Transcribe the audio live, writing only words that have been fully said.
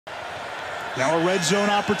Now a red zone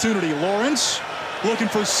opportunity. Lawrence looking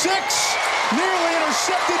for 6. Nearly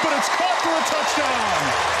intercepted, but it's caught for a touchdown.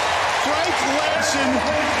 Frank Ladson,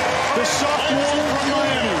 the sophomore from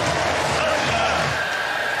Miami.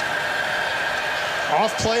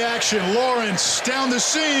 Off play action. Lawrence down the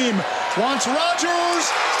seam. Wants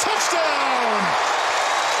Rodgers. Touchdown.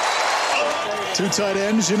 2 tight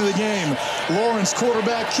ends into the game. Lawrence,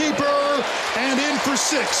 quarterback keeper, and in for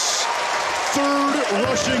 6. 3rd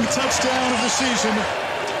rushing touchdown of the season.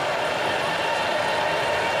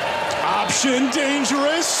 Option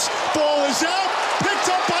dangerous. Ball is out. Picked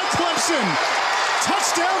up by Clemson.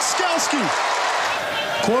 Touchdown Skalski.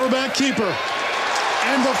 Quarterback keeper.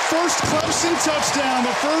 And the first Clemson touchdown.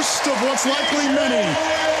 The first of what's likely many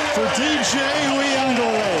for DJ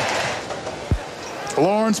Uyunglele.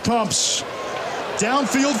 Lawrence pumps.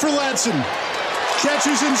 Downfield for Ladson.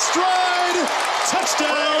 Catches in stride.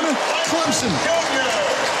 Touchdown Clemson.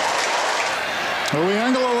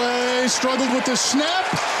 Uyunglele struggled with the snap.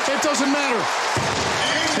 It doesn't matter.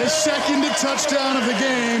 His second touchdown of the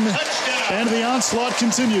game. And the onslaught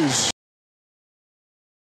continues.